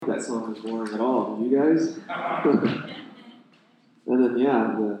that song was boring at all. Do you guys? And then,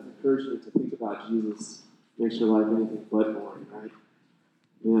 yeah, the encouragement to think about Jesus makes your life anything but boring, right?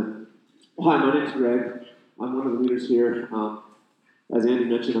 Yeah. Hi, my name's Greg. I'm one of the leaders here. As Andy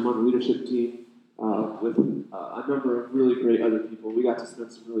mentioned, I'm on the leadership team with a number of really great other people. We got to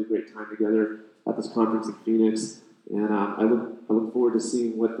spend some really great time together at this conference in Phoenix, and I look forward to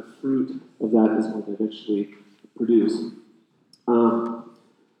seeing what the fruit of that is going to eventually produce.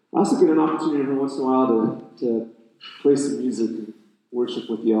 I also get an opportunity every once in a while to play some music and worship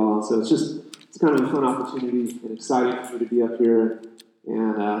with y'all. So it's kind of a fun opportunity and exciting for me to be up here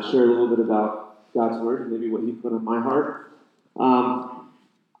and share a little bit about God's Word and maybe what He put on my heart.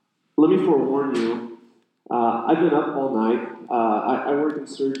 Let me forewarn you, I've been up all night. I work in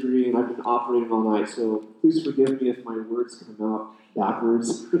surgery and I've been operating all night, so please forgive me if my words come out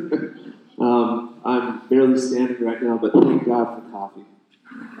backwards. I'm barely standing right now, but thank God for coffee.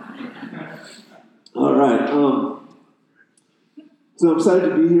 All right. So I'm excited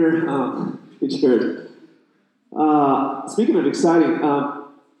to be here. Hey, Jared. Speaking of exciting,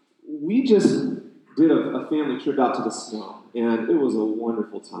 we just did a family trip out to the snow, and it was a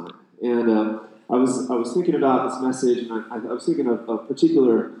wonderful time. And I was thinking about this message, and I was thinking of a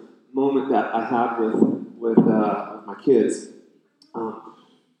particular moment that I had with my kids.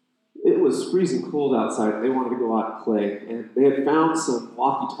 It was freezing cold outside, and they wanted to go out and play. And they had found some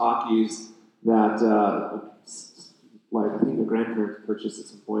walkie-talkies that, I think the grandparents purchased at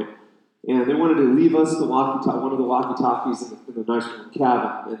some point. And they wanted to leave us one of the walkie-talkies in the nice warm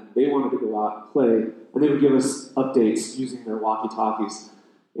cabin, and they wanted to go out and play, and they would give us updates using their walkie-talkies.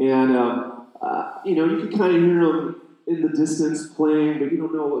 And, you could kind of hear them in the distance playing, but you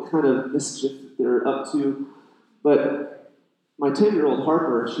don't know what kind of mischief they're up to. But my 10-year-old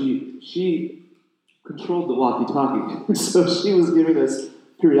Harper, she controlled the walkie-talkie, so she was giving us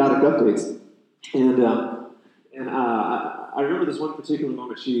periodic updates. And I remember this one particular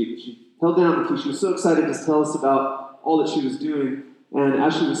moment. She held down the key. She was so excited to tell us about all that she was doing. And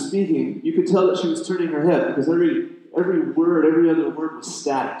as she was speaking, you could tell that she was turning her head because every other word was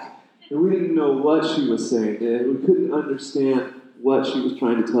static. And we didn't know what she was saying. And we couldn't understand what she was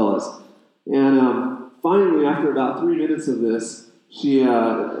trying to tell us. And finally, after about 3 minutes of this, she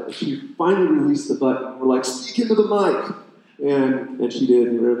finally released the button. We're like, speak into the mic. And she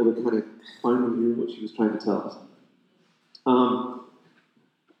did. We were able to kind of finally hear what she was trying to tell us.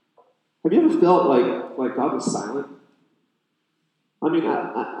 Have you ever felt like God was silent? I mean,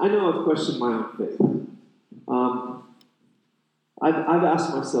 I know I've questioned my own faith. I've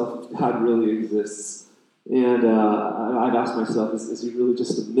asked myself if God really exists, and I've asked myself, is He really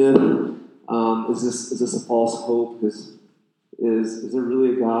just a myth? Is this a false hope? Is there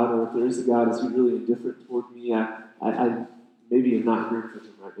really a God, or if there is a God, is He really indifferent toward me? I maybe am not hearing from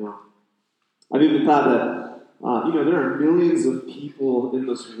Him right now. I've even thought that there are millions of people in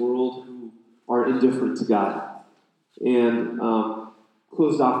this world who are indifferent to God and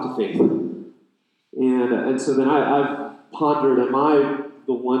closed off to faith. And so then I've pondered, am I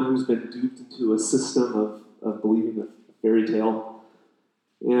the one who's been duped into a system of believing a fairy tale?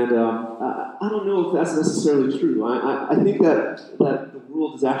 And I don't know if that's necessarily true. I think that the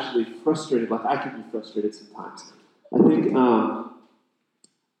world is actually frustrated, like I can be frustrated sometimes. I think,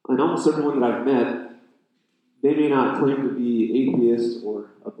 and almost everyone that I've met, they may not claim to be atheist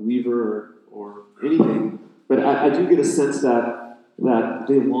or a believer or anything, but I do get a sense that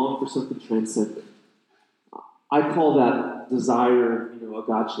they long for something transcendent. I call that desire, a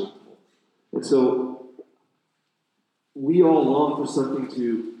God-shaped hole. And so we all long for something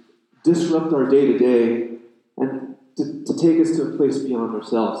to disrupt our day-to-day and to take us to a place beyond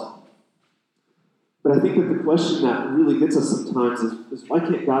ourselves. But I think that the question that really gets us sometimes is why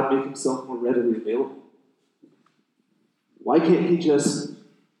can't God make Himself more readily available? Why can't He just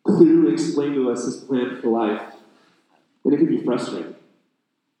clearly explain to us His plan for life? And it can be frustrating.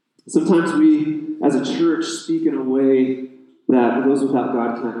 Sometimes we, as a church, speak in a way that those without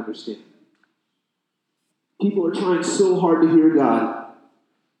God can't understand. People are trying so hard to hear God,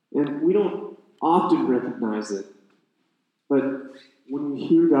 and we don't often recognize it. But when we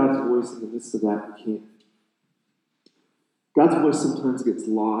hear God's voice in the midst of that, we can. God's voice sometimes gets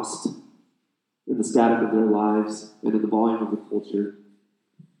lost in the static of their lives and in the volume of the culture.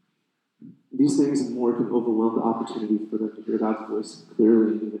 These things and more can overwhelm the opportunity for them to hear God's voice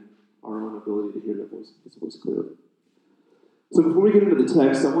clearly, and even our own ability to hear His voice clearly. So before we get into the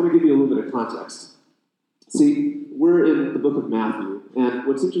text, I want to give you a little bit of context. See, we're in the book of Matthew, and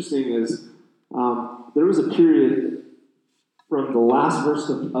what's interesting is there was a period from the last verse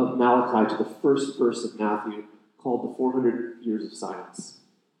of Malachi to the first verse of Matthew called the 400 years of silence.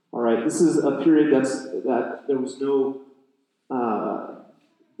 All right, this is a period that there was no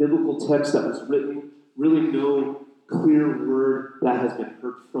biblical text that was written, really no clear word that has been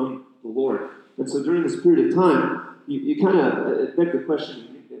heard from the Lord. And so during this period of time, you kind of beg the question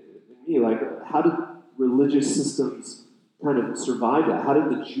in me, like, how did religious systems kind of survive that? How did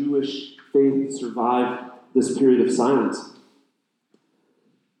the Jewish faith survive this period of silence?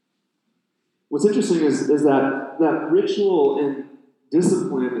 What's interesting is that ritual and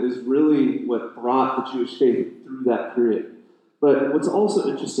discipline is really what brought the Jewish faith through that period. But what's also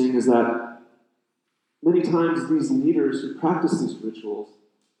interesting is that many times these leaders who practiced these rituals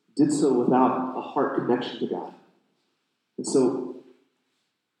did so without a heart connection to God. And so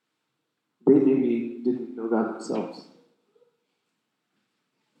they maybe didn't know God themselves.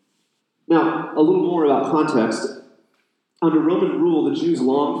 Now, a little more about context. Under Roman rule, the Jews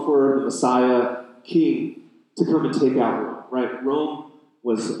longed for the Messiah king to come and take out Rome, right? Rome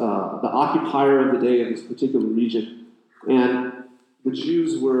was the occupier of the day of this particular region, and the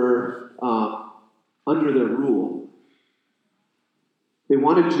Jews were under their rule. They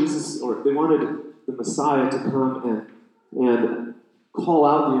wanted Jesus, or they wanted the Messiah to come and call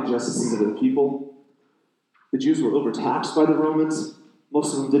out the injustices of the people. The Jews were overtaxed by the Romans.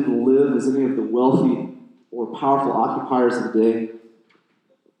 Most of them didn't live as any of the wealthy or powerful occupiers of the day.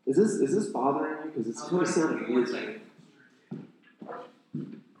 Is this bothering you? Because it's kind of sounding weird to me.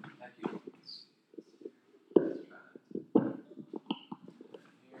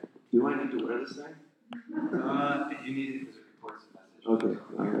 Do I need to wear this thing? You need it because it records the message. Okay,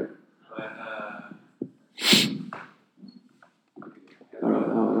 all right. But, All right,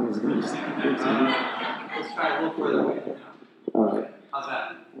 oh, that was nice. let's try a little further away. All right. How's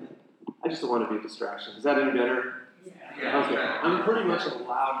that? I just don't want to be a distraction. Is that any better? Yeah. Okay. I'm pretty much a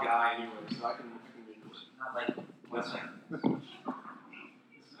loud guy anyway, so I can do this. Not like Western.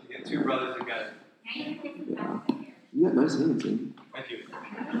 You get two brothers who got it. You got nice hands, man. Thank you.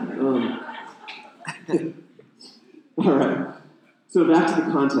 All right. So back to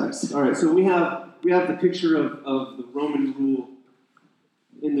the context. All right. So we have the picture of the Roman rule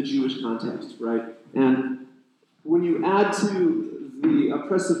in the Jewish context, right? And when you add to the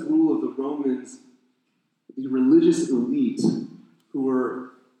oppressive rule of the Romans, the religious elite who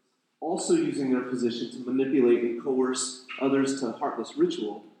were also using their position to manipulate and coerce others to heartless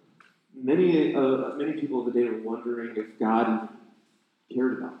ritual, many people of the day were wondering if God even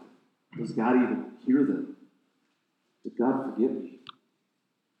cared about them. Does God even hear them? Did God forgive me?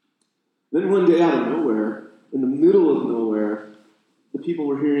 Then one day out of nowhere, in the middle of nowhere, the people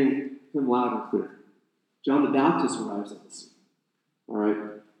were hearing him loud and clear. John the Baptist arrives on the scene. All right?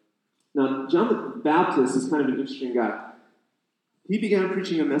 Now, John the Baptist is kind of an interesting guy. He began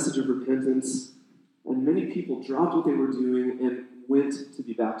preaching a message of repentance, and many people dropped what they were doing and went to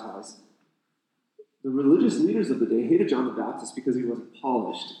be baptized. The religious leaders of the day hated John the Baptist because he wasn't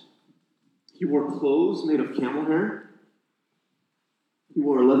polished. He wore clothes made of camel hair. He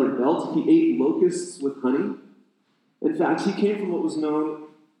wore a leather belt. He ate locusts with honey. In fact, he came from what was known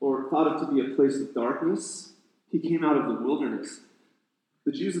or thought of to be a place of darkness. He came out of the wilderness.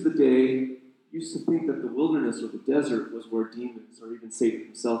 The Jews of the day used to think that the wilderness or the desert was where demons or even Satan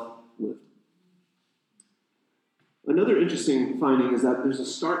himself lived. Another interesting finding is that there's a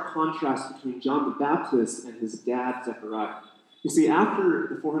stark contrast between John the Baptist and his dad, Zechariah. You see, after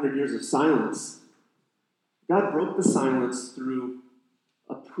the 400 years of silence, God broke the silence through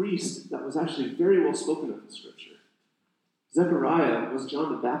a priest that was actually very well spoken of in Scripture. Zechariah was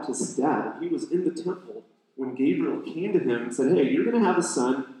John the Baptist's dad. He was in the temple when Gabriel came to him and said, hey, you're going to have a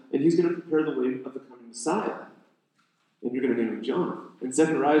son, and he's going to prepare the way of the coming Messiah. And you're going to name him John. And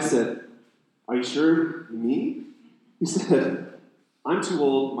Zechariah said, are you sure? Me? He said, I'm too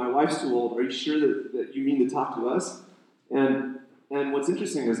old, my wife's too old. Are you sure that you mean to talk to us? And what's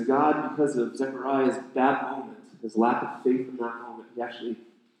interesting is God, because of Zechariah's bad moment, his lack of faith in that moment, he actually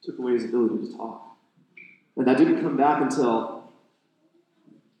took away his ability to talk. And that didn't come back until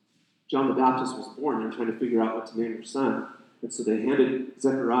John the Baptist was born. They were trying to figure out what to name their son. And so they handed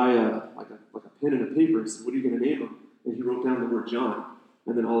Zechariah like a pen and a paper and said, what are you going to name him? And he wrote down the word John.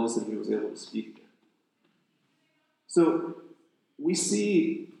 And then all of a sudden he was able to speak again. So we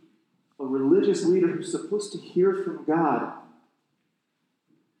see a religious leader who's supposed to hear from God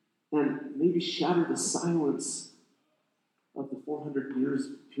and maybe shatter the silence of the 400 years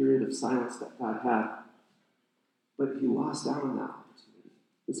period of silence that God had. But he lost out on that opportunity.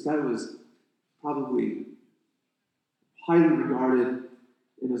 This guy was probably highly regarded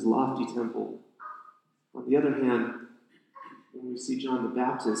in his lofty temple. On the other hand, when we see John the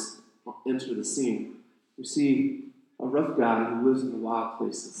Baptist enter the scene, we see a rough guy who lives in the wild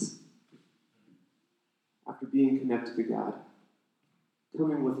places, after being connected to God,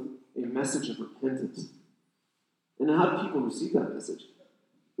 coming with a message of repentance. And how did people receive that message?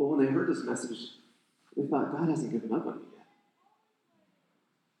 Well, when they heard this message, they thought, God hasn't given up on me yet.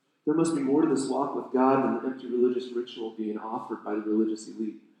 There must be more to this walk with God than the empty religious ritual being offered by the religious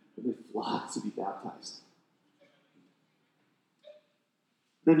elite. And they flocked to be baptized.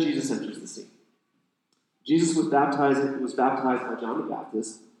 Then Jesus enters the scene. Jesus was baptized by John the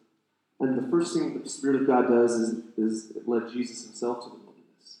Baptist, and the first thing that the Spirit of God does is it led Jesus himself to the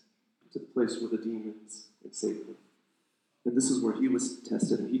wilderness, to the place where the demons had saved him. And this is where he was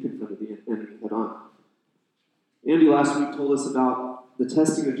tested, and he confronted the enemy head on. Andy last week told us about the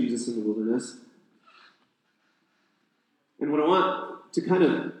testing of Jesus in the wilderness. And what I want to kind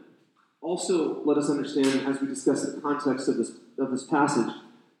of also let us understand as we discuss the context of this passage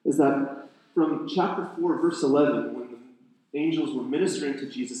is that from chapter 4, verse 11, when the angels were ministering to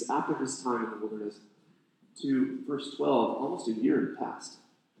Jesus after his time in the wilderness, to verse 12, almost a year had passed.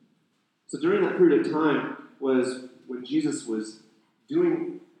 So during that period of time was when Jesus was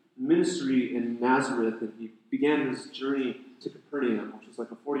doing ministry in Nazareth, and he began his journey to Capernaum, which was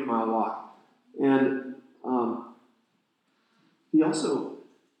like a 40-mile walk. And he also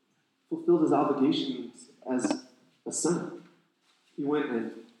fulfilled his obligations as a son. He went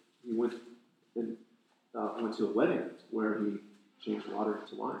to a wedding where he changed water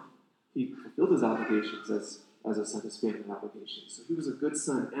into wine. He fulfilled his obligations as a son, his family obligations. So he was a good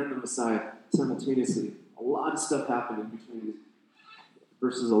son and the Messiah simultaneously. A lot of stuff happened in between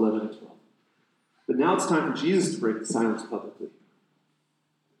verses 11 and 12. But now it's time for Jesus to break the silence publicly.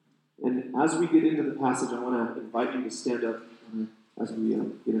 And as we get into the passage, I want to invite you to stand up as we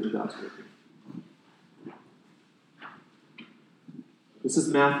get into God's word. This is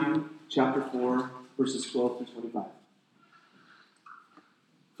Matthew chapter 4, verses 12 through 25.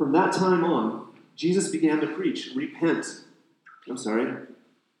 From that time on, Jesus began to preach,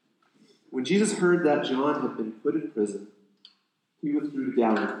 When Jesus heard that John had been put in prison, he withdrew to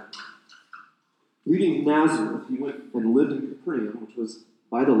Galilee. Leaving Nazareth, he went and lived in Capernaum, which was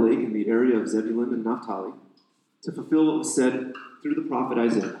by the lake in the area of Zebulun and Naphtali, to fulfill what was said through the prophet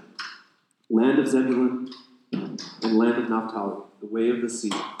Isaiah. Land of Zebulun and land of Naphtali, the way of the sea,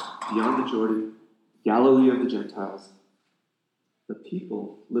 beyond the Jordan, Galilee of the Gentiles. The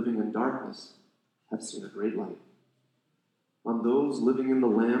people living in darkness have seen a great light. On those living in the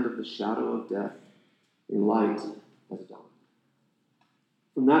land of the shadow of death, a light has dawned.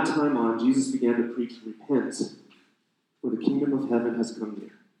 From that time on, Jesus began to preach, repent, for the kingdom of heaven has come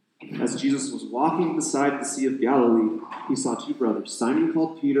near. As Jesus was walking beside the Sea of Galilee, he saw two brothers, Simon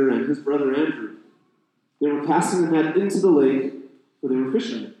called Peter and his brother Andrew. They were casting a net into the lake, for they were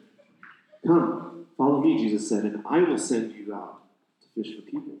fishermen. Come, follow me, Jesus said, and I will send you out to fish for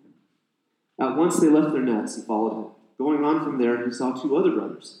people. At once they left their nets and followed him. Going on from there, he saw two other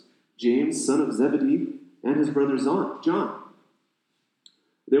brothers, James, son of Zebedee, and his brother John.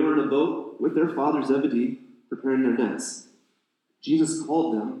 They were in a boat with their father Zebedee, preparing their nets. Jesus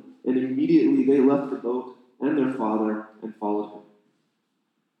called them, and immediately they left the boat and their father and followed him.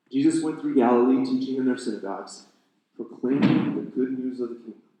 Jesus went through Galilee, teaching in their synagogues, proclaiming the good news of the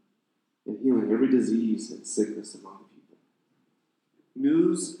kingdom, and healing every disease and sickness among the people.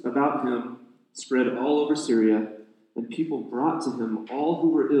 News about him spread all over Syria, and people brought to him all who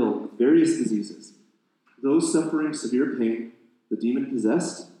were ill with various diseases, those suffering severe pain, the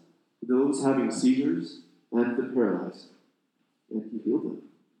demon-possessed, those having seizures, and the paralyzed, and he healed them.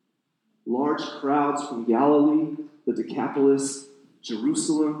 Large crowds from Galilee, the Decapolis,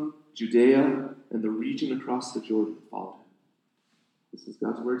 Jerusalem, Judea, and the region across the Jordan followed him. This is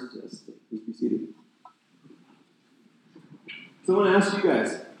God's words to us. Please be seated. So I want to ask you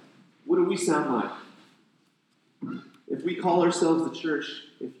guys, what do we sound like? If we call ourselves the church,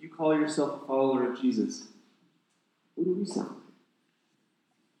 if you call yourself a follower of Jesus, what do we sound like?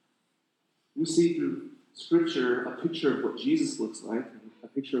 We see through Scripture a picture of what Jesus looks like, and a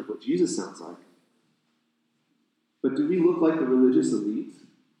picture of what Jesus sounds like. But do we look like the religious elite?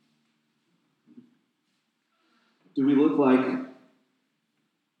 Do we look like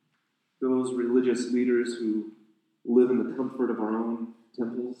those religious leaders who live in the comfort of our own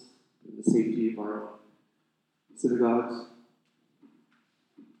temples, in the safety of our own synagogues?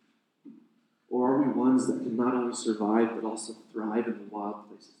 Or are we ones that can not only survive but also thrive in the wild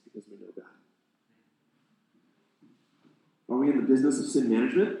places because we know God? Are we in the business of sin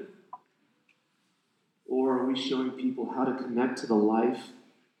management? Or are we showing people how to connect to the life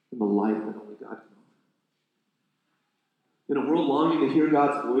and the light that only God can offer? In a world longing to hear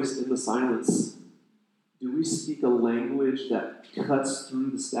God's voice in the silence, Do we speak a language that cuts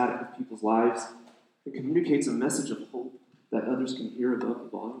through the static of people's lives and communicates a message of hope that others can hear above the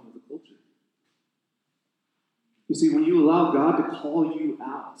volume of the culture? You see, when you allow God to call you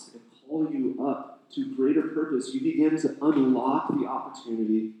out and call you up to greater purpose, you begin to unlock the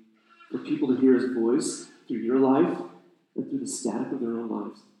opportunity for people to hear his voice through your life and through the static of their own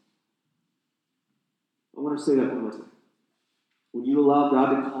lives. I want to say that one more time. When you allow God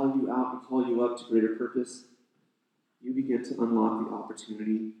to call you out and call you up to greater purpose, you begin to unlock the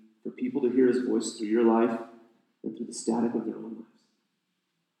opportunity for people to hear his voice through your life and through the static of their own lives.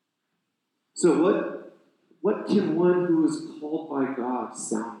 So what can one who is called by God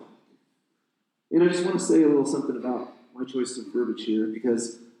sound like? And I just want to say a little something about my choice of verbiage here,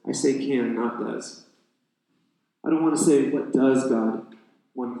 because I say can, not does. I don't want to say what does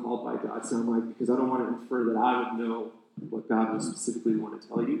one called by God sound like, because I don't want to infer that I would know what God would specifically want to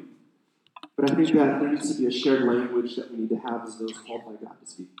tell you. But I think that there needs to be a shared language that we need to have as those called by God to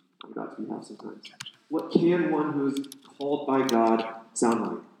speak on God's behalf sometimes. What can one who is called by God sound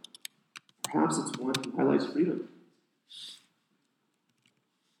like? Perhaps it's one who highlights freedom.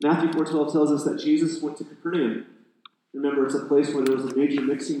 Matthew 4:12 tells us that Jesus went to Capernaum. Remember, it's a place where there was a major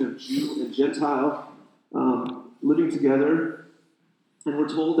mixing of Jew and Gentile living together. And we're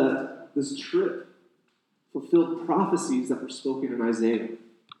told that this trip fulfilled prophecies that were spoken in Isaiah.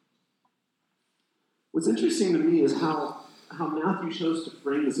 What's interesting to me is how Matthew chose to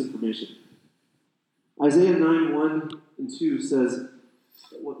frame this information. Isaiah 9:1-2 says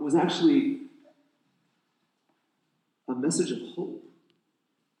what was actually a message of hope.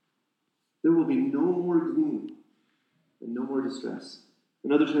 There will be no more gloom and no more distress.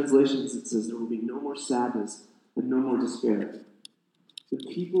 In other translations, it says there will be no more sadness and no more despair. The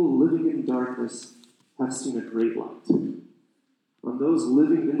people living in darkness have seen a great light. On those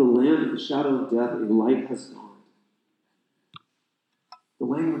living in the land of the shadow of death, a light has dawned. The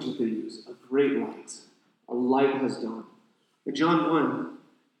language that they use, a great light. A light has dawned. In John 1,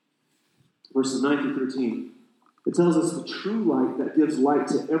 verses 9-13, it tells us the true light that gives light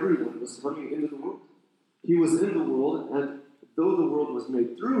to everyone was coming into the world. He was in the world, and though the world was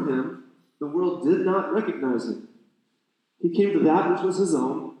made through him, the world did not recognize him. He came to that which was his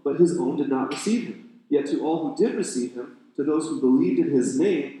own, but his own did not receive him. Yet to all who did receive him, to those who believed in his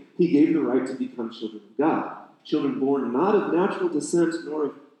name, he gave the right to become children of God. Children born not of natural descent, nor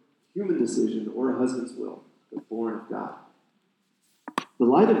of human decision, or a husband's will, but born of God. The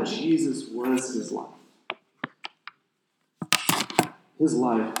light of Jesus was his life. His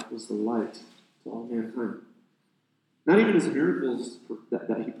life was the light to all mankind. Not even his miracles that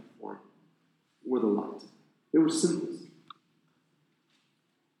he performed were the light. They were symbols.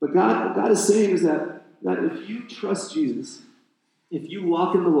 But what God is saying is that if you trust Jesus, if you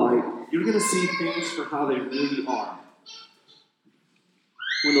walk in the light, you're going to see things for how they really are.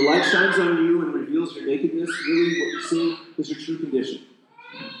 When the light shines on you and reveals your nakedness, really what you're seeing is your true condition.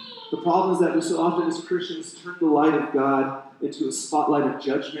 The problem is that we so often as Christians turn the light of God into a spotlight of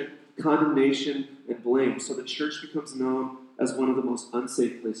judgment, condemnation, and blame. So the church becomes known as one of the most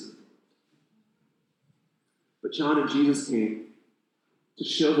unsafe places in the world. But John and Jesus came to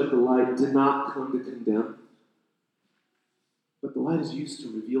show that the light did not come to condemn, but the light is used to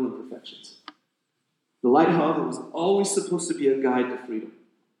reveal imperfections. The light, however, was always supposed to be a guide to freedom.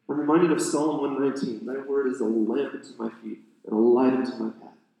 I'm reminded of Psalm 119. Thy word is a lamp unto my feet and a light unto my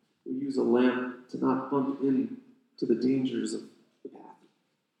path. We use a lamp to not bump into the dangers of the path.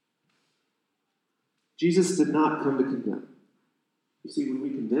 Jesus did not come to condemn. You see, when we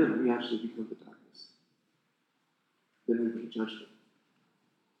condemn, we actually become the darkness. Then we bring judgment.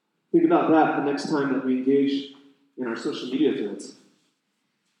 Think about that the next time that we engage in our social media threads.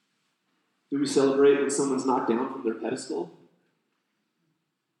 Do we celebrate when someone's knocked down from their pedestal?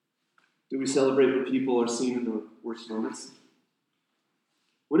 Do we celebrate when people are seen in their worst moments?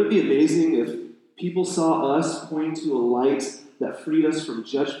 Wouldn't it be amazing if people saw us pointing to a light that freed us from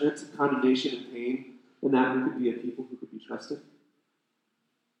judgment, condemnation, and pain, and that we could be a people who could be trusted?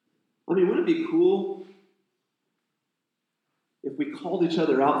 I mean, wouldn't it be cool if we called each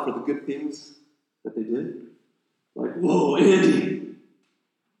other out for the good things that they did? Like, whoa, Andy,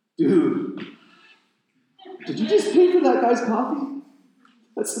 dude, did you just pay for that guy's coffee?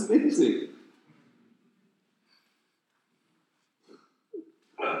 That's amazing.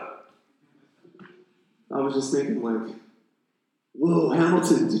 I was just thinking, like, whoa,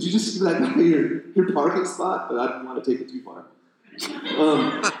 Hamilton, did you just give that guy your parking spot? But I didn't want to take it too far.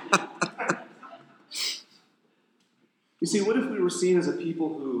 You see, what if we were seen as a people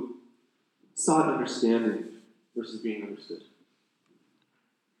who sought understanding versus being understood?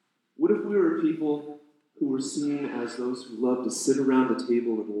 What if we were a people who were seen as those who love to sit around the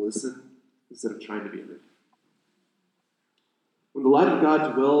table and listen instead of trying to be heard. When the light of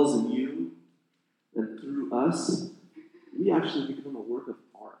God dwells in you and through us, we actually become a work of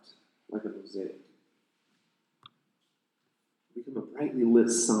art, like a mosaic. We become a brightly lit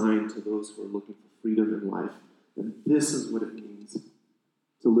sign to those who are looking for freedom in life. And this is what it means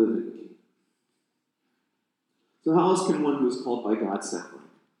to live in the kingdom. So how else can one who is called by God sound like?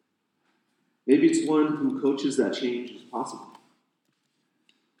 Maybe it's one who coaches that change as possible.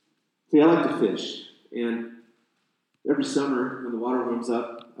 See, I like to fish, and every summer when the water warms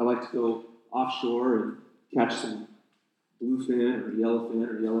up, I like to go offshore and catch some bluefin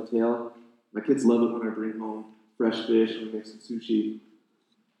or yellowtail. My kids love it when I bring home fresh fish and we make some sushi.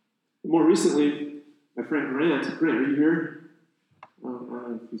 And more recently, my friend Grant, are you here? I don't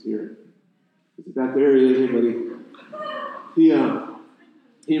know if he's here. He's back there. He is, hey buddy.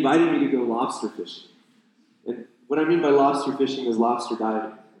 He invited me to go lobster fishing. And what I mean by lobster fishing is lobster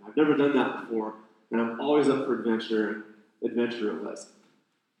diving. I've never done that before, and I'm always up for adventure, and adventure it was.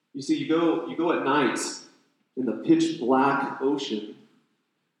 You see, you go at night in the pitch black ocean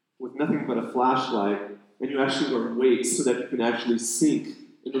with nothing but a flashlight, and you actually wear weights so that you can actually sink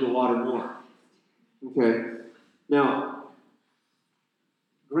into the water more. Okay? Now,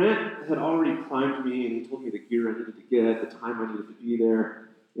 Grant had already primed me, and he told me the gear I needed to get, the time I needed to be there,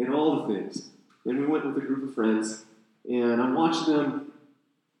 and all the things. And we went with a group of friends, and I'm watching them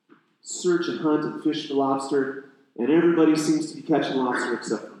search and hunt and fish for lobster, and everybody seems to be catching lobster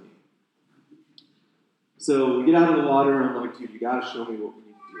except for me. So we get out of the water, and I'm like, dude, you got to show me what we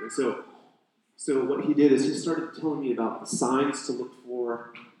need to do. And so what he did is he started telling me about the signs to look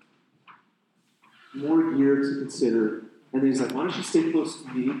for, more gear to consider, and then he's like, why don't you stay close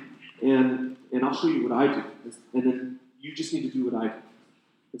to me, and I'll show you what I do, and then you just need to do what I do.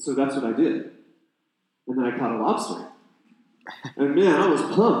 And so that's what I did. And then I caught a lobster. And man, I was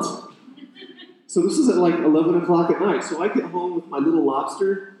pumped. So this is at like 11 o'clock at night. So I get home with my little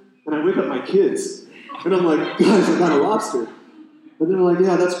lobster, and I wake up my kids. And I'm like, guys, I got a lobster. And they're like,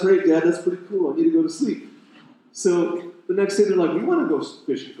 yeah, that's great, Dad. That's pretty cool. I need to go to sleep. So the next day, they're like, we want to go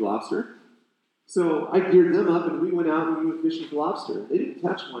fishing for lobster. So I geared them up, and we went out and we went fishing for lobster. They didn't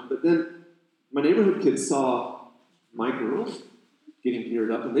catch one, but then my neighborhood kids saw my girls getting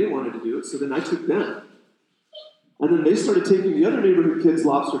geared up, and they wanted to do it, so then I took them. And then they started taking the other neighborhood kids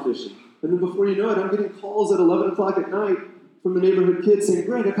lobster fishing. And then before you know it, I'm getting calls at 11 o'clock at night from the neighborhood kids saying,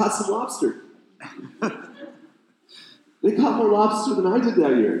 Greg, I caught some lobster. They caught more lobster than I did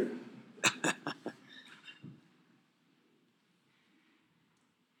that year.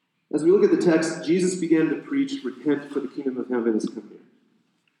 As we look at the text, Jesus began to preach, repent, for the kingdom of heaven has come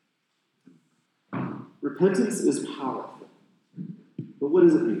near. Repentance is powerful. But what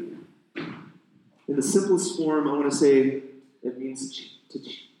does it mean? In the simplest form, I want to say it means to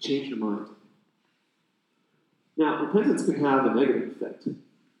change your mind. Now, repentance can have a negative effect.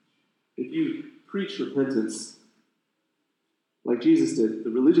 If you preach repentance like Jesus did, the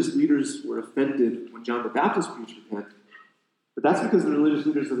religious leaders were offended when John the Baptist preached repent. But that's because the religious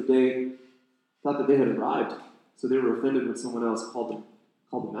leaders of the day thought that they had arrived. So they were offended when someone else called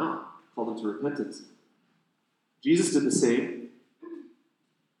them out, called them to repentance. Jesus did the same.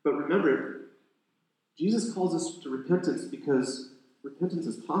 But remember, Jesus calls us to repentance because repentance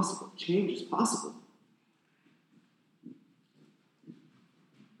is possible. Change is possible.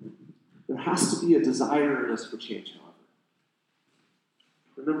 There has to be a desire in us for change, however.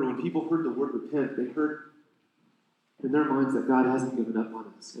 Remember, when people heard the word repent, they heard in their minds that God hasn't given up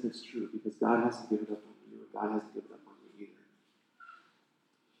on us. And it's true, because God hasn't given up on you, and God hasn't given up on me either.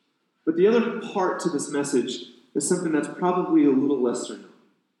 But the other part to this message is something that's probably a little lesser known.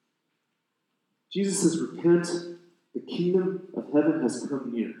 Jesus says, repent, the kingdom of heaven has come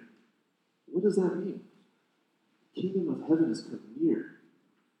near. What does that mean? The kingdom of heaven has come near.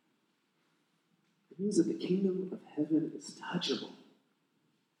 It means that the kingdom of heaven is touchable.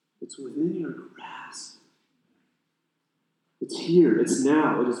 It's within your grasp. It's here, it's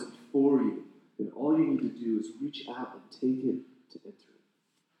now, it is before you. And all you need to do is reach out and take it to enter it.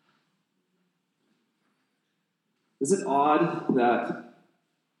 Is it odd that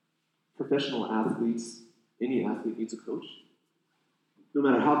professional athletes, any athlete needs a coach? No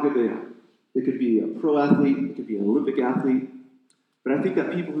matter how good they are. They could be a pro athlete, they could be an Olympic athlete. But I think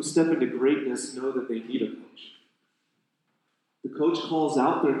that people who step into greatness know that they need a coach. The coach calls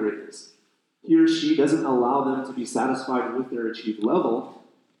out their greatness. He or she doesn't allow them to be satisfied with their achieved level,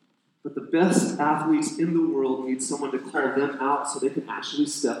 but the best athletes in the world need someone to call them out so they can actually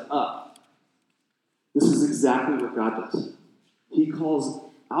step up. This is exactly what God does. He calls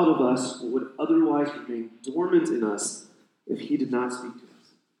out of us what would otherwise remain dormant in us if he did not speak to us.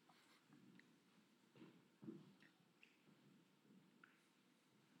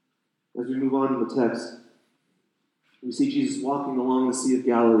 As we move on in the text, we see Jesus walking along the Sea of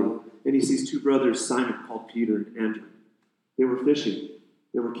Galilee, and he sees two brothers, Simon, called Peter, and Andrew. They were fishing.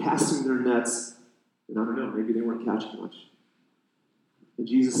 They were casting their nets, and I don't know, maybe they weren't catching much. And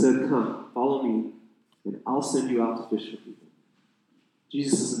Jesus said, "Come, follow me, and I'll send you out to fish for people."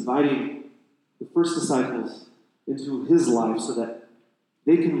 Jesus is inviting the first disciples into his life so that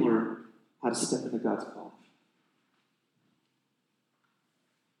they can learn how to step into God's call.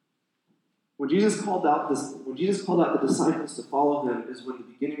 When Jesus called out the disciples to follow him is when the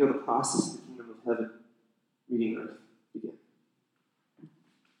beginning of the process of the kingdom of heaven meeting earth began.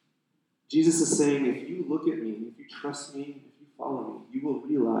 Jesus is saying, if you look at me, if you trust me, if you follow me, you will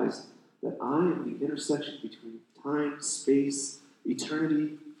realize that I am the intersection between time, space,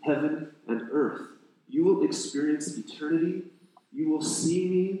 eternity, heaven, and earth. You will experience eternity. You will see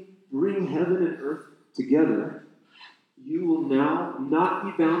me bring heaven and earth together. You will now not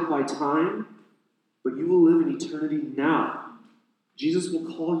be bound by time, but you will live in eternity now. Jesus will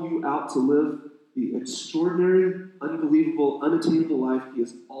call you out to live the extraordinary, unbelievable, unattainable life he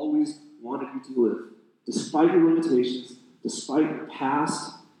has always wanted you to live, despite your limitations, despite your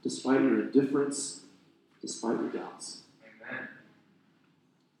past, despite your indifference, despite your doubts. Amen.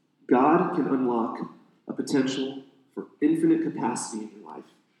 God can unlock a potential for infinite capacity in your life,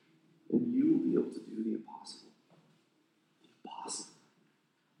 and you will be able to do the impossible. Impossible.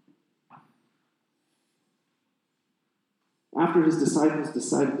 After his disciples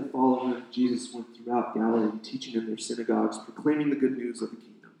decided to follow him, Jesus went throughout Galilee, teaching in their synagogues, proclaiming the good news of the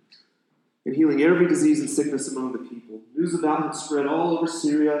kingdom, and healing every disease and sickness among the people. News about him spread all over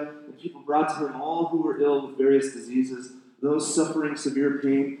Syria, and people brought to him all who were ill with various diseases, those suffering severe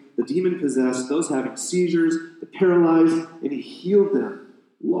pain, the demon-possessed, those having seizures, the paralyzed, and he healed them.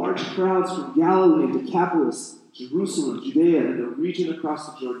 Large crowds from Galilee and Decapolis, Jerusalem, Judea, and the region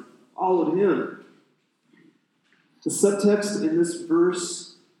across the Jordan followed him. The subtext in this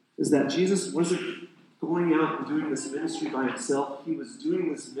verse is that Jesus wasn't going out and doing this ministry by himself. He was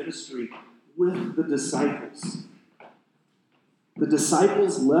doing this ministry with the disciples. The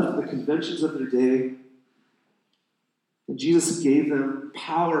disciples left the conventions of their day, and Jesus gave them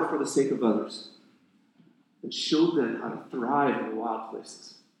power for the sake of others and showed them how to thrive in the wild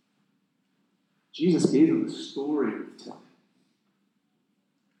places. Jesus gave them the story to tell.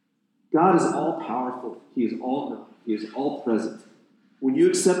 God is all powerful. He is all knowing. He is all present. When you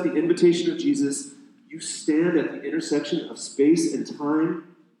accept the invitation of Jesus, you stand at the intersection of space and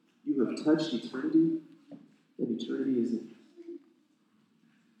time. You have touched eternity, and eternity is in you.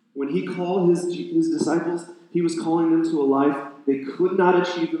 When he called his disciples, he was calling them to a life they could not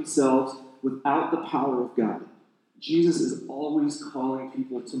achieve themselves without the power of God. Jesus is always calling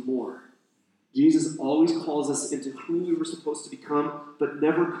people to more. Jesus always calls us into who we were supposed to become, but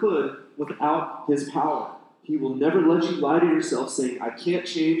never could without his power. He will never let you lie to yourself saying, I can't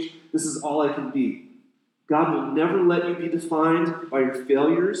change, this is all I can be. God will never let you be defined by your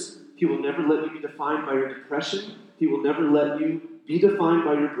failures. He will never let you be defined by your depression. He will never let you be defined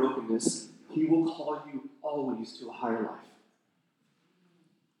by your brokenness. He will call you always to a higher life.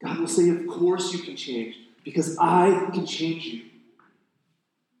 God will say, of course you can change, because I can change you.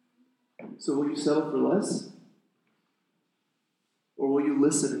 So will you settle for less? Or will you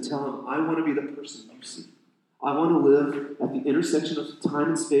listen and tell him, I want to be the person you see. I want to live at the intersection of time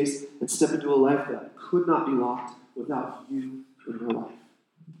and space and step into a life that could not be locked without you in your life.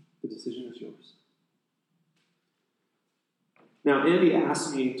 The decision is yours. Now, Andy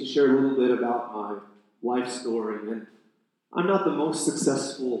asked me to share a little bit about my life story, and I'm not the most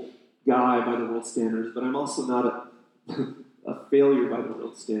successful guy by the world standards, but I'm also not a failure by the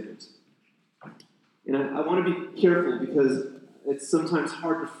world standards. And I want to be careful because it's sometimes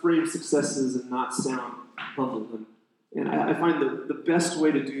hard to frame successes and not sound humble. And I find the best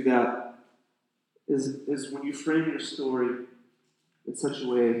way to do that is when you frame your story in such a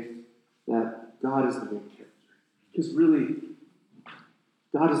way that God is the main character. Because really,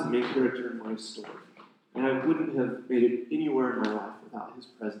 God is the main character in my story. And I wouldn't have made it anywhere in my life without his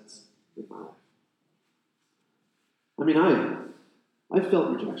presence in my life. I mean, I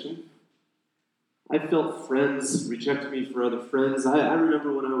felt rejection. I felt friends reject me for other friends. I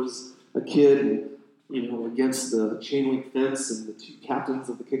remember when I was a kid and, against the chain link fence and the two captains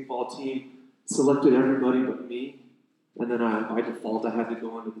of the kickball team selected everybody but me. And then by default, I had to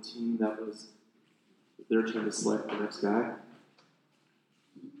go onto the team that was their turn to select the next guy.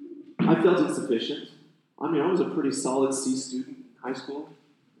 I felt insufficient. I mean, I was a pretty solid C student in high school.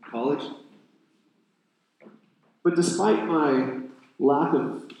 college. But despite my lack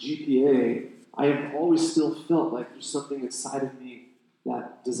of GPA, I have always still felt like there's something inside of me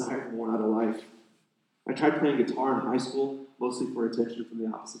that desired more out of life. I tried playing guitar in high school, mostly for attention from the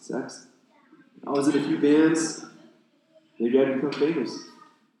opposite sex. I was in a few bands. Maybe I'd become famous.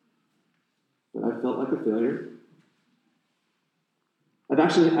 But I felt like a failure.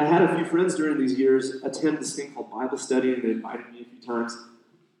 I had a few friends during these years attend this thing called Bible study, and they invited me a few times.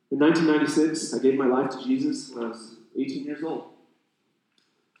 In 1996, I gave my life to Jesus when I was 18 years old.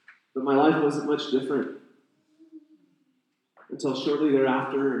 But my life wasn't much different until shortly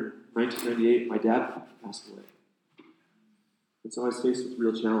thereafter, in 1998, my dad passed away. And so I was faced with a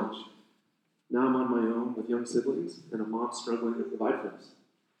real challenge. Now I'm on my own with young siblings and a mom struggling to provide for us.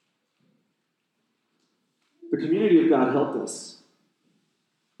 The community of God helped us.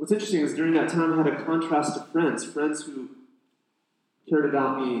 What's interesting is during that time I had a contrast of friends who cared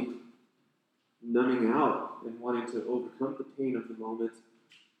about me numbing out and wanting to overcome the pain of the moment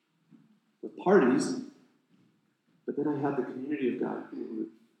with parties. But then I had the community of God who we were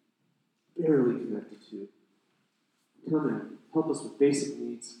barely connected to come and help us with basic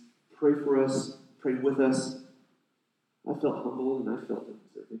needs, pray for us, pray with us. I felt humbled and I felt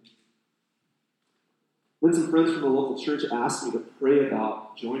undeserving. When some friends from the local church asked me to pray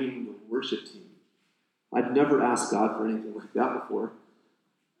about joining the worship team, I'd never asked God for anything like that before.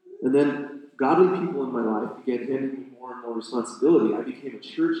 And then godly people in my life began handing me more and more responsibility. I became a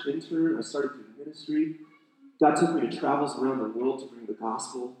church intern. I started doing ministry. God took me to travels around the world to bring the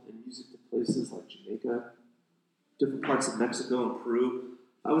gospel and music to places like Jamaica, different parts of Mexico and Peru.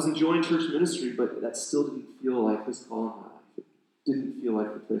 I was enjoying church ministry, but that still didn't feel like His call in my life. It didn't feel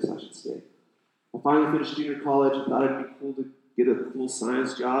like the place I should stay. I finally finished junior college and thought it'd be cool to get a cool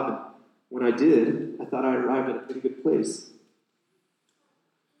science job. And when I did, I thought I arrived at a pretty good place.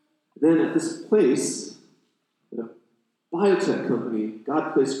 Then at this place, at a biotech company,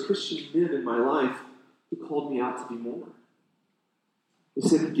 God placed Christian men in my life who called me out to be more. They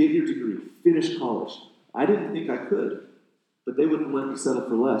said, get your degree, finish college. I didn't think I could, but they wouldn't let me settle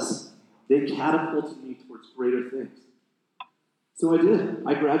for less. They catapulted me towards greater things. So I did.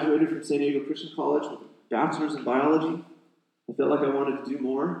 I graduated from San Diego Christian College with a bachelor's in biology. I felt like I wanted to do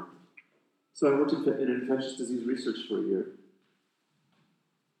more. So I worked in infectious disease research for a year.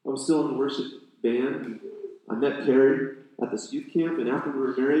 I was still in the worship band. I met Carrie at this youth camp, and after we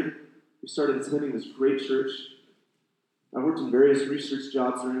were married, we started attending this great church. I worked in various research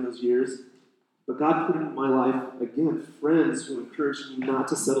jobs during those years, but God put in my life, again, friends who encouraged me not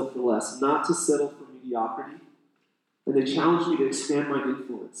to settle for less, not to settle for mediocrity, and they challenged me to expand my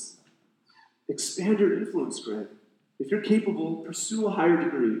influence. Expand your influence, Greg. If you're capable, pursue a higher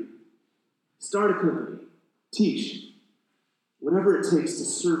degree. Start a company. Teach. Whatever it takes to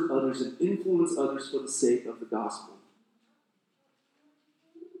serve others and influence others for the sake of the gospel.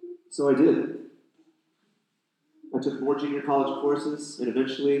 So I did. I took more junior college courses, and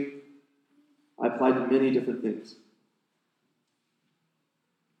eventually I applied to many different things.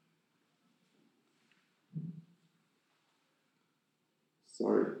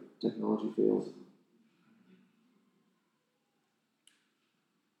 Sorry, technology fails.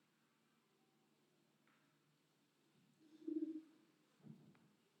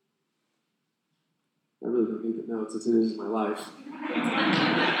 I really don't need the notes as it is in my life.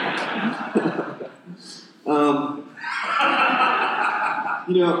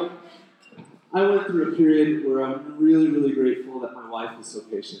 I went through a period where I'm really, really grateful that my wife is so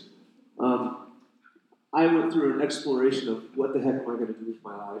patient. I went through an exploration of what the heck am I going to do with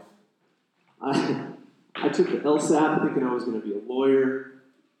my life. I took the LSAT thinking I was going to be a lawyer.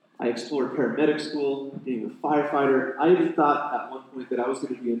 I explored paramedic school, being a firefighter. I even thought at one point that I was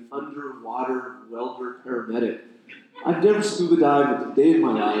going to be an underwater welder paramedic. I've never scuba dived a day in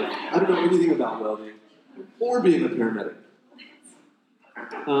my life. I don't know anything about welding or being a paramedic.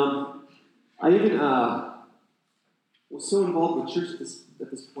 I even was so involved with church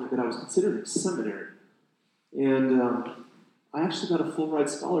at this point that I was considering seminary. And I actually got a full-ride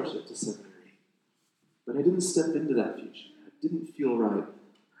scholarship to seminary. But I didn't step into that future. It didn't feel right.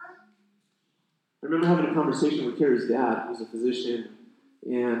 I remember having a conversation with Carrie's dad, who was a physician,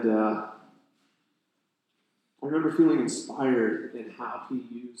 and I remember feeling inspired in how he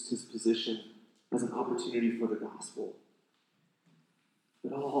used his position as an opportunity for the gospel,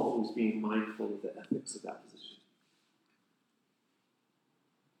 but always being mindful of the ethics of that position.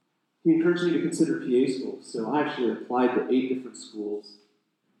 He encouraged me to consider PA school, so I actually applied to 8 different schools.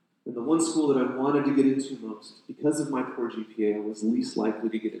 And the one school that I wanted to get into most, because of my poor GPA, I was least likely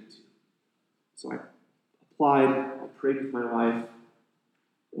to get into. So I applied, I prayed with my wife,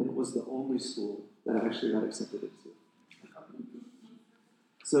 and it was the only school that I actually got accepted into.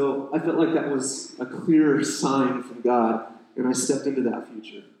 So I felt like that was a clear sign from God, and I stepped into that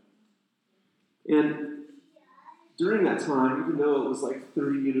future. And during that time, even though it was like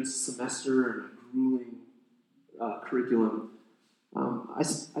 30 units a semester and a grueling curriculum, I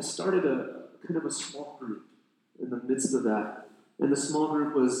started a kind of a small group in the midst of that. And the small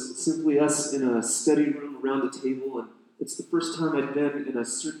group was simply us in a study room around a table, and it's the first time I'd been in a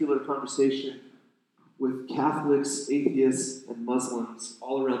circular conversation with Catholics, atheists, and Muslims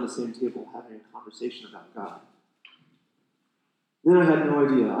all around the same table having a conversation about God. Then I had no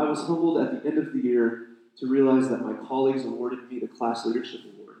idea. I was humbled at the end of the year to realize that my colleagues awarded me the class leadership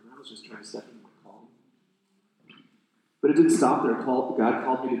award, and I was just trying to step into my calling. But it didn't stop there. God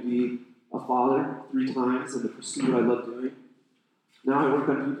called me to be a father 3 times in the pursuit I love doing. Now I work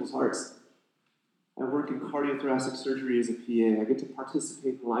on people's hearts. I work in cardiothoracic surgery as a PA. I get to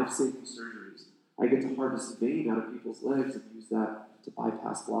participate in life-saving surgeries. I get to harvest vein out of people's legs and use that to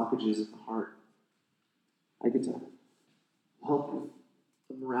bypass blockages in the heart. I get to help with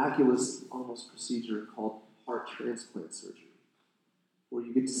a miraculous, almost procedure called heart transplant surgery, where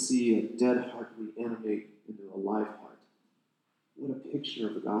you get to see a dead heart reanimate into a live heart. What a picture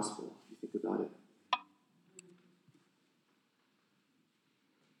of the gospel, if you think about it.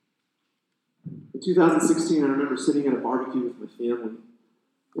 In 2016, I remember sitting at a barbecue with my family,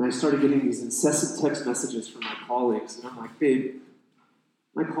 and I started getting these incessant text messages from my colleagues, and I'm like, babe,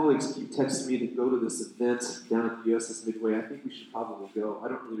 my colleagues keep texting me to go to this event down at the USS Midway. I think we should probably go. I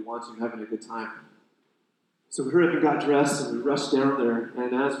don't really want to. I'm having a good time. So we hurried up and got dressed, and we rushed down there,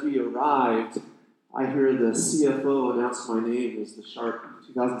 and as we arrived, I hear the CFO announce my name as the Sharp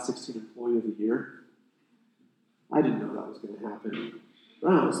 2016 Employee of the Year. I didn't know that was going to happen.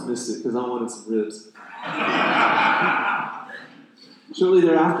 But I almost missed it because I wanted some ribs. Shortly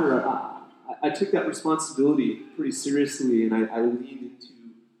thereafter, I took that responsibility pretty seriously, and I leaned into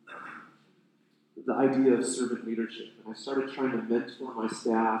the idea of servant leadership. And I started trying to mentor my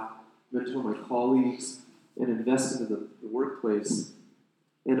staff, mentor my colleagues, and invest into the workplace.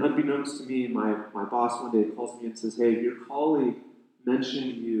 And unbeknownst to me, my boss one day calls me and says, hey, your colleague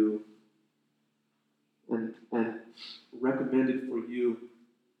mentioned you and recommended for you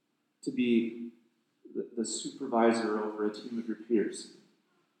to be the supervisor over a team of your peers.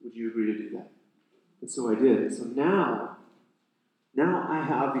 Would you agree to do that? And so I did. So now I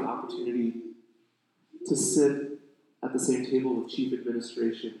have the opportunity to sit at the same table with chief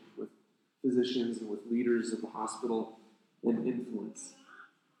administration, with physicians, and with leaders of the hospital, and influence.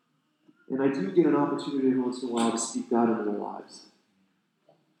 And I do get an opportunity every once in a while to speak God into their lives.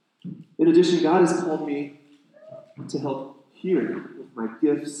 In addition, God has called me to help here with my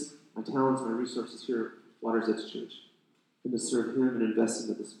gifts, my talents, my resources here at Water's Edge Church, and to serve Him and invest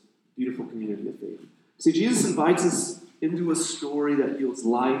into this beautiful community of faith. See, Jesus invites us into a story that yields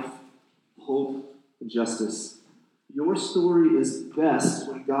life, hope, and justice. Your story is best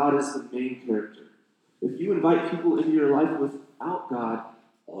when God is the main character. If you invite people into your life without God,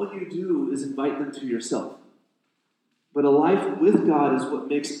 all you do is invite them to yourself. But a life with God is what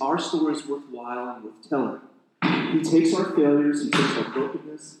makes our stories worthwhile and worth telling. He takes our failures, He takes our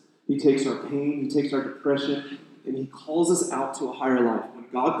brokenness, He takes our pain, He takes our depression, and He calls us out to a higher life. When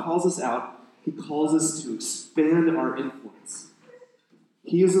God calls us out, He calls us to expand our influence.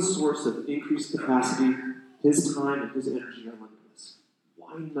 He is a source of increased capacity. His time and His energy are limitless.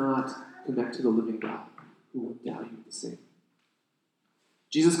 Why not connect to the living God who will endow you the same?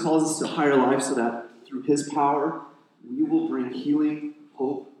 Jesus calls us to a higher life so that through His power, we will bring healing,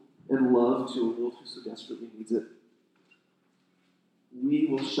 hope, and love to a world who so desperately needs it. We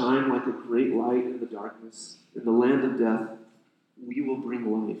will shine like a great light in the darkness. In the land of death, we will bring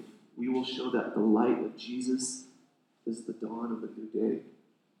life. We will show that the light of Jesus is the dawn of a new day.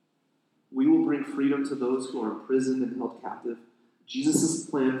 We will bring freedom to those who are imprisoned and held captive. Jesus'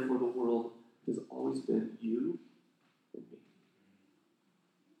 plan for the world has always been you and me.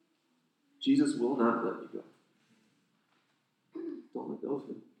 Jesus will not let you go. Don't let go of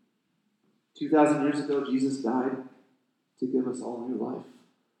Him. 2,000 years ago, Jesus died to give us all new life.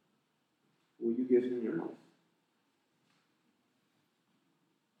 Will you give Him your life?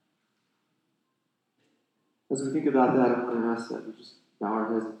 As we think about that, I want to ask that we just bow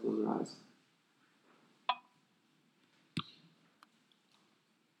our heads and close our eyes.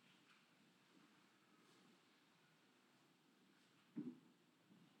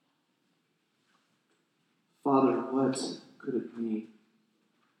 Father, what could it mean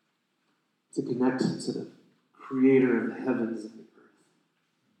to connect to the Creator of the heavens and the earth?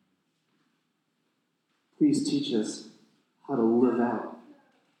 Please teach us how to live out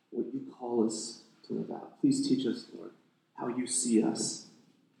what you call us to live out. Please teach us, Lord, how you see us,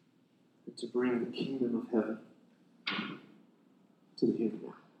 and to bring the kingdom of heaven to the here and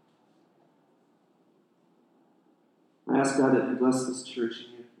now. I ask, God, that you bless this church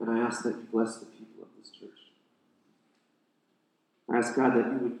in you, and I ask that you bless the people of this church. I ask, God,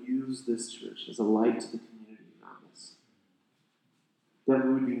 that you would use this church as a light to the community around us. That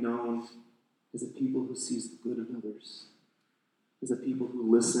we would be known as a people who sees the good in others, as a people who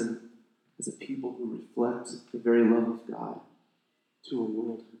listen, as a people who reflect the very love of God to a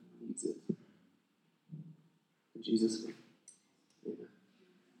world who needs it. In Jesus' name, amen.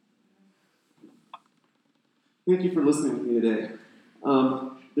 Thank you for listening to me today.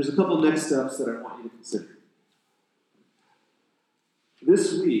 There's a couple next steps that I want you to consider.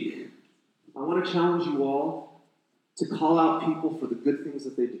 This week, I want to challenge you all to call out people for the good things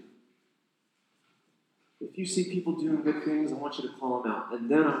that they do. If you see people doing good things, I want you to call them out. And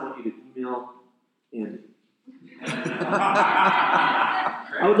then I want you to email Andy.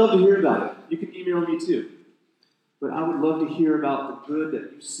 I would love to hear about it. You can email me too. But I would love to hear about the good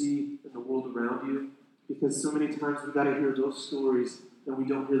that you see in the world around you, because so many times we've got to hear those stories and we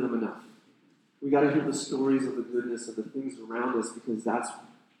don't hear them enough. We got to hear the stories of the goodness of the things around us, because that's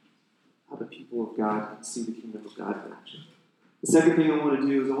how the people of God can see the kingdom of God in action. The second thing I want to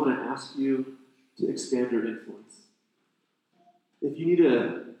do is I want to ask you to expand your influence. If you need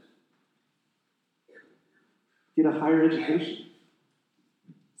to get a higher education,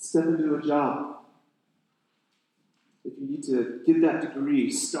 step into a job, if you need to get that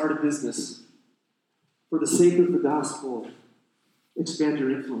degree, start a business, for the sake of the gospel, expand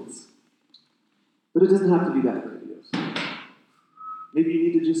your influence. But it doesn't have to be that grandiose. Maybe you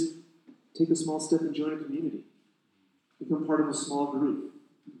need to just take a small step and join a community. Become part of a small group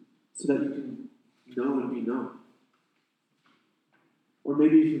so that you can know and be known. Or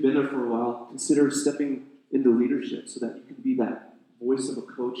maybe if you've been there for a while, consider stepping into leadership so that you can be that voice of a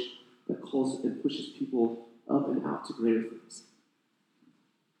coach that calls and pushes people up and out to greater things.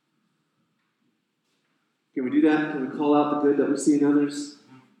 Can we do that? Can we call out the good that we see in others?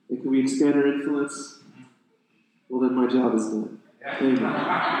 And can we expand our influence? Well, then my job is done. Amen. All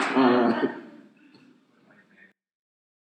right.